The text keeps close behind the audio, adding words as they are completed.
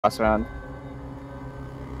Pass around.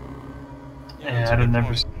 Yeah, I didn't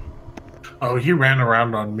ever. Oh, he ran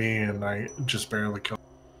around on me and I just barely killed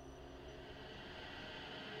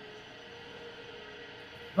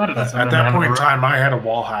him. At that point in time, I had a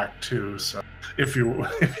wall hack too, so if you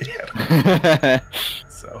had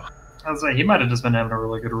so I was like, he might have just been having a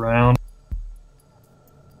really good round.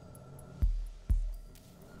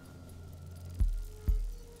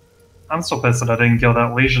 I'm still pissed that I didn't kill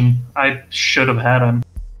that Legion. I should have had him.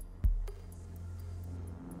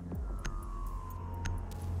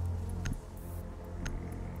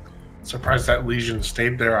 Surprised that Legion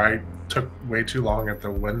stayed there. I took way too long at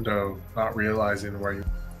the window, not realizing where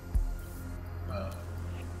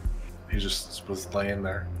he just was laying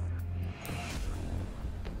there.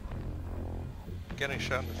 Getting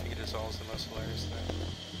shot in the feet is always the most hilarious thing.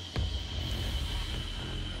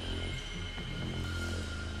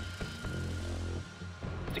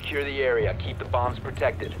 Secure the area. Keep the bombs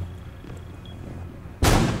protected.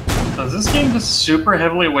 Does this game just super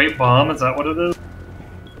heavily weight bomb? Is that what it is?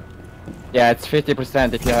 Yeah, it's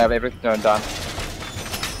 50% if you have everything turned on.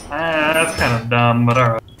 That's kind of dumb, but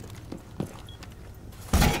alright.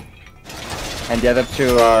 And the other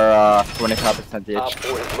two are 25% each. Op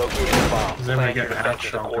 4 is located the bomb. Then we get the hatch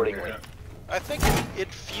Defenses accordingly. I think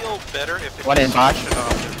it'd feel better if it One in was box. switched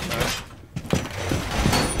off.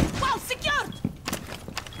 Well secured!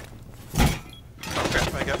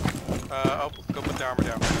 Okay, I got. I'll go put the armor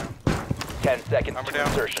down right now. 10 seconds Armor to down.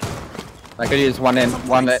 insertion. I could use one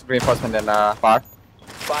reinforcement in bar.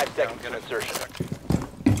 5 seconds to Get it. insertion.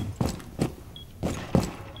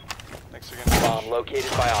 Thanks again. Bomb located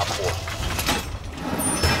by Op 4.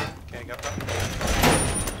 Okay, got that.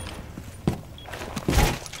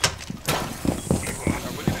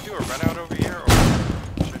 Are we gonna do a run out over here, or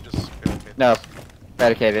should I just barricade No, this?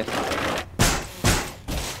 barricaded.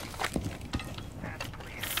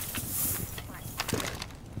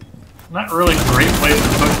 Not really a great place to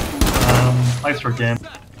put ice for game.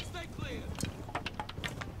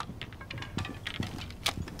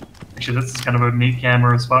 Actually, this is kind of a neat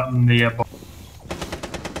camera spot in the Our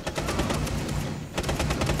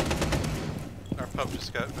pub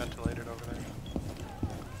just got ventilated over there.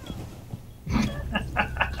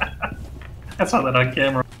 I saw that on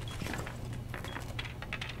camera.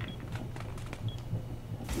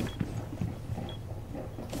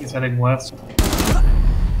 He's heading west.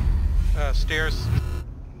 Stairs.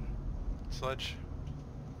 Sledge.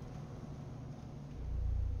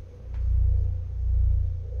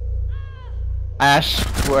 Ash,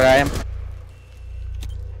 where I am.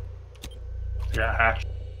 Yeah, hatch.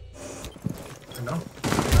 I know.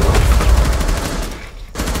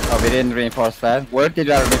 Oh, we didn't reinforce that. Where did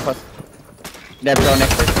you reinforce? Never go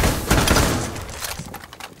next week.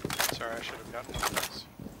 Sorry, I should have gotten this.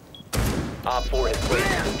 Op 4 has placed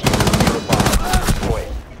the diffuser near a bomb. Destroy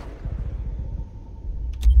it.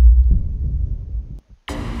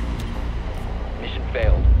 Mission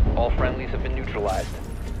failed. All friendlies have been neutralized.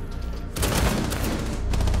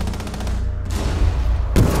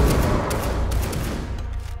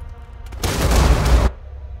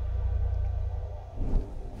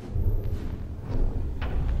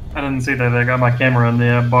 I didn't see that. I got my camera in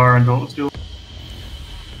the bar until it was too.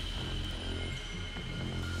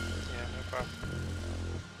 Yeah, no problem.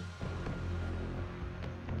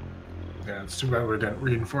 Yeah, it's too bad we didn't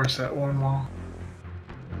reinforce that one wall.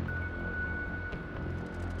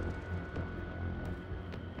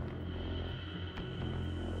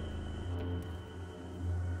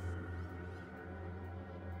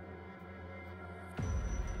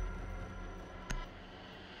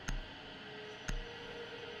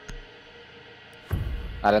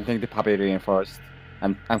 I don't think the puppy reinforced.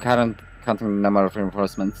 I'm counting the number of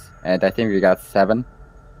reinforcements, and I think we got 7.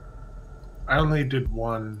 I only did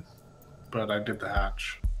one, but I did the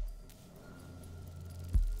hatch.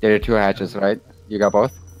 There are 2 hatches, right? You got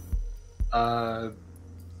both?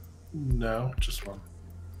 No, just one.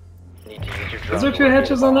 Need to use your Is drone there to 2 locate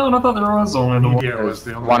hatches a on that bomb. one? I thought there was only the one. Yeah, it was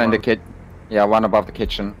the only One in the kit. Yeah, one above the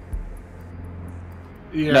kitchen.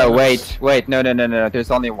 Yeah, No, that's- wait, no.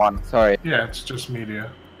 There's only one. Sorry. Yeah, it's just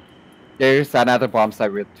media. There's another bomb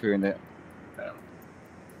site with 2 in it.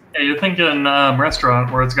 Yeah, you're thinking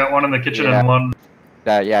restaurant where it's got one in the kitchen Yeah. and one.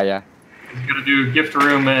 Yeah. He's gonna do gift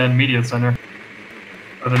room and media center,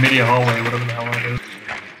 or the media hallway, whatever the hell it is.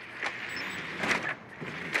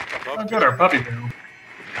 I've got our puppy bill.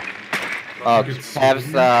 Oh, It's-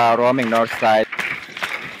 Pav's roaming north side.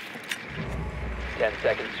 10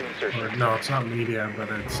 seconds to Or, insertion. no, it's not media, but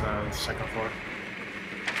it's second floor.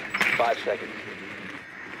 5 seconds.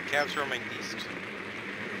 Cavs roaming east.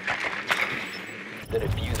 The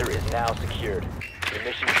diffuser is now secured. Your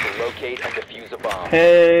mission is to locate and defuse a bomb.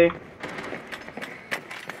 Hey.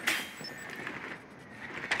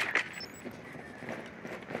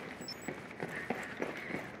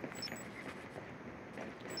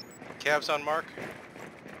 Cavs on mark.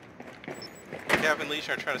 Cav and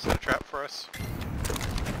Legion are trying to set a trap for us.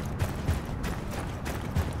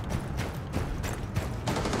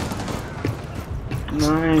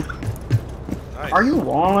 Nice. Nice. Are you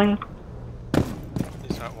walling?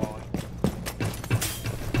 He's not walling.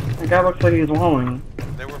 The guy looks like he's walling.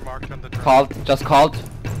 They were marked on the drone. Called, just called.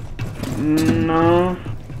 No.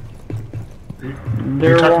 You're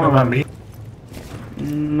They're talking about walling. me?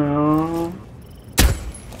 No.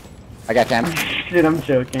 I got cam. Shit, I'm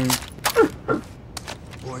joking.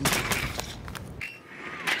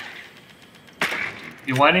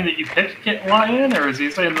 You whining that you picked Lion, or is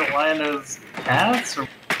he saying that Lion is cats? Or I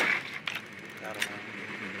don't know.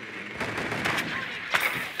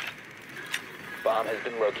 Bomb has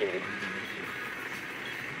been located.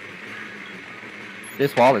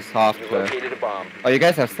 This wall is soft. You located a bomb. Oh, you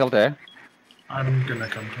guys are still there? I'm gonna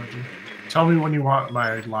come towards you. Tell me when you want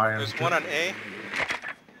my lion. There's one on A.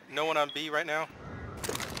 No one on B right now.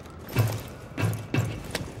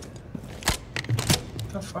 What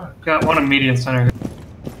the fuck? got one in media center.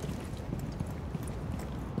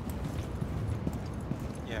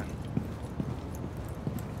 Yeah.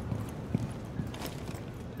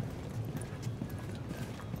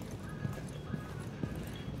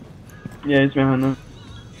 Yeah, he's behind them.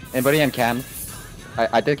 Anybody in cams?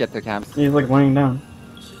 I did get the cams. He's like laying down.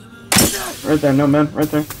 Right there, no man, right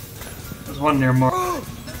there. There's one near Mark.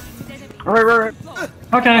 Right.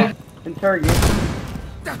 Okay. Interrogate.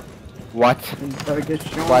 What?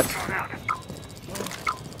 Interrogation. What?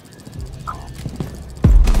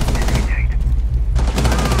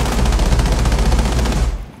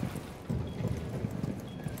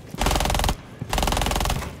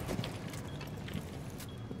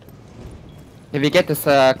 If you get this,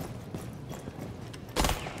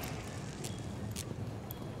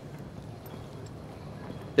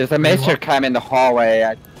 there's a major cam in the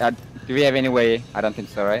hallway. Do we have any way? I don't think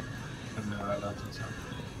so, right? No, I don't think so.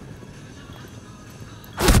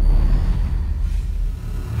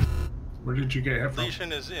 Where did you get hit from?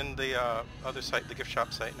 Legion is in the other site, the gift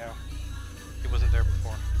shop site now. He wasn't there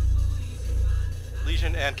before.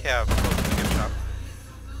 Legion and Cav both in the gift shop.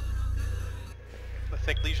 I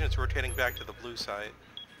think Legion is rotating back to the blue site.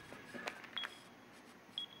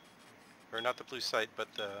 Or not the blue site, but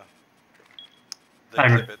the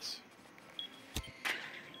Tiger. exhibits.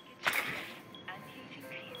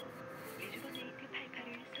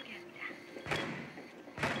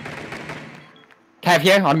 Cav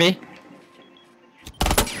here on me.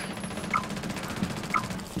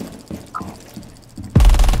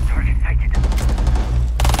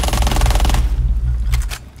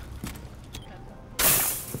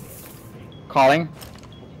 Calling.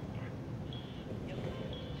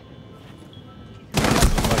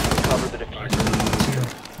 Cover the diffuser.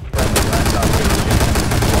 Friendly last operator.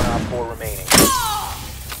 1 op 4 remaining.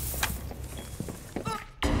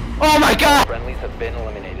 Oh my god! Friendlies have been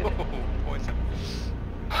eliminated. Poison.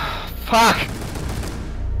 Fuck!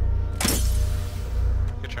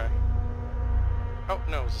 Good try. Oh,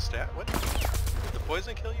 no, it was a stat. What? Did the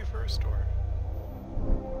poison kill you first, or?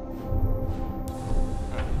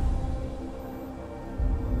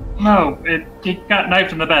 No, he got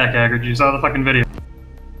knifed in the back, Haggard. You saw the fucking video.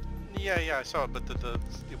 Yeah, I saw it, but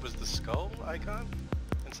it was the skull icon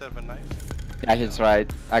instead of a knife. Yeah, he's right.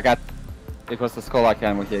 It was the skull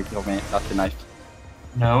icon when he killed me, not the knife.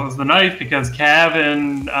 No, it was the knife because Cav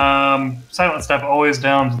and Silent Step always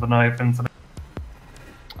downs the knife incident.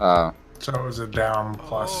 Oh. So it was a down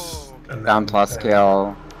plus. Oh, okay. and Down then- plus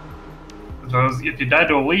kill. So if you died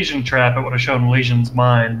to a Legion trap, it would have shown Legion's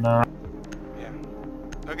mind. Yeah.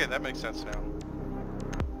 Okay, that makes sense now.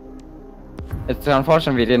 It's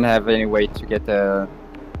unfortunate we didn't have any way to get the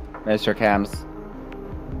master cams.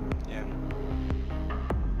 Yeah.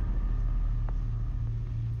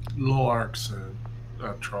 Lil Ark's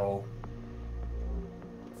a troll.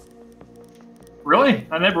 Really?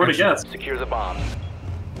 I never would have guessed. Secure the bombs.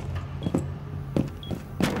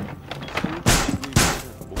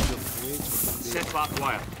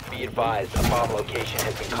 Be advised, a bomb location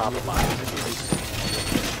has been compromised.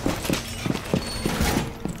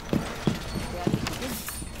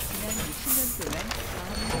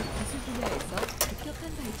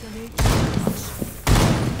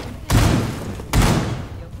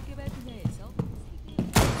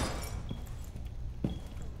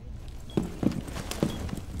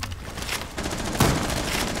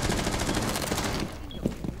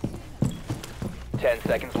 Ten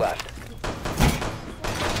seconds left.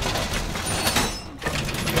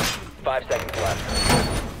 5 seconds left.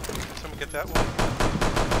 Someone get that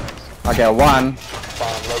one. Okay, one.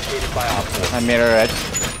 Bomb located by Op 4. I mirror it.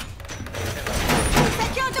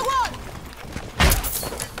 Secure the wall!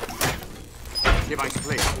 Device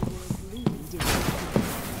placed.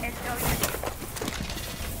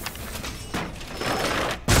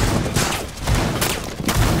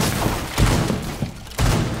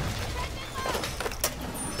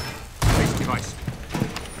 Place device.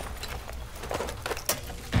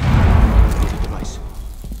 Device.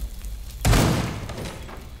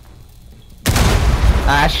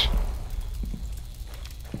 Ash.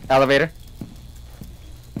 Elevator.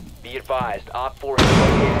 Be advised, Op 4 has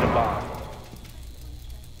located a bomb.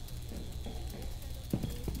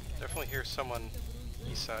 Definitely hear someone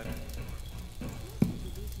east side.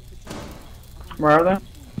 Where are they?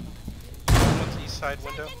 Someone's east side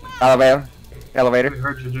window. Elevator. We Elevator.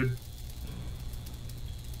 heard you, dude.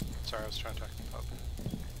 Sorry, I was trying to talk to the pub.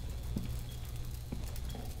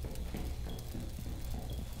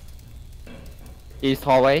 East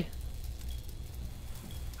hallway.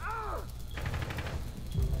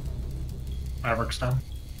 Maverick's down.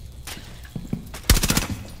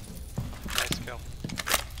 Nice kill.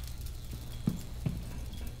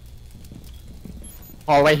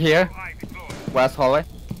 Hallway here. West hallway.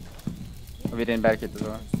 We didn't barricade the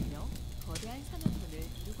door. 거대한 산업군을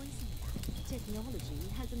이루고 있습니다. Technology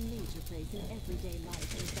has a major place in everyday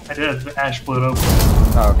life. I did. The Ash blew it open.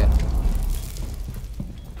 Oh, okay.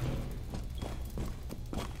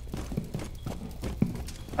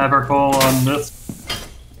 Have our call on this.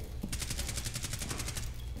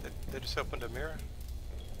 They just opened a mirror.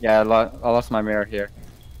 Yeah, I lost my mirror here.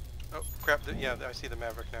 Oh crap! Yeah, I see the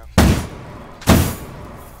Maverick now.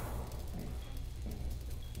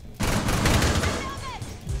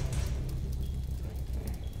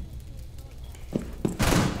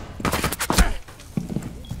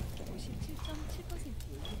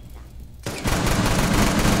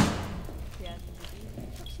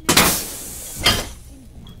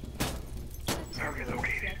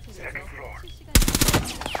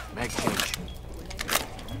 Mag change.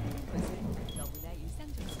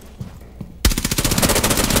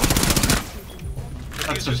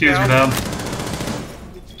 That's the diffuser down.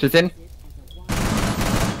 She's in.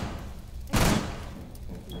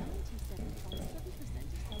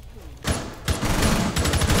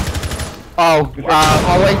 Oh,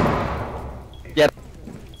 hallway. Yeah.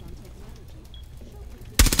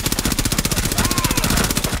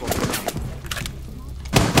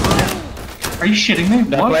 Are you shitting me? What?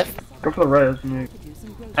 Northwest. Go for the res, Nick.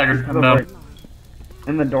 Haggard, Go no. right.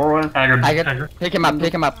 In the doorway. Haggard, I get. Haggard. Pick him up.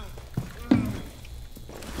 Pick him up.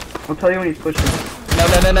 I'll tell you when he's pushing. No,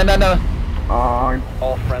 no, no, no, no, no. Oh,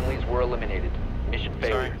 All friendlies were eliminated. Mission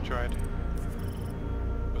Sorry, failure. tried.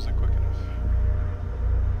 Wasn't quick enough.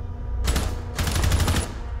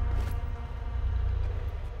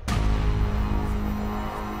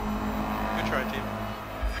 Good try, team.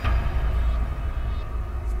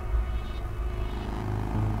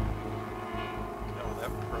 Oh,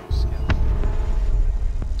 that pro skin.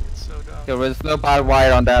 It's so dumb. There was no barbed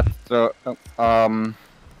wire on that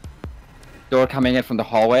door coming in from the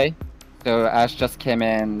hallway. So Ash just came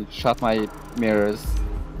in, shot my mirrors,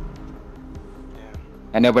 Yeah.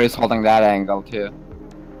 and nobody's holding that angle too.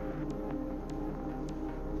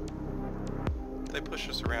 They pushed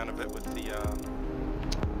us around a bit with the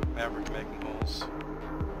Maverick making holes.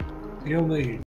 The only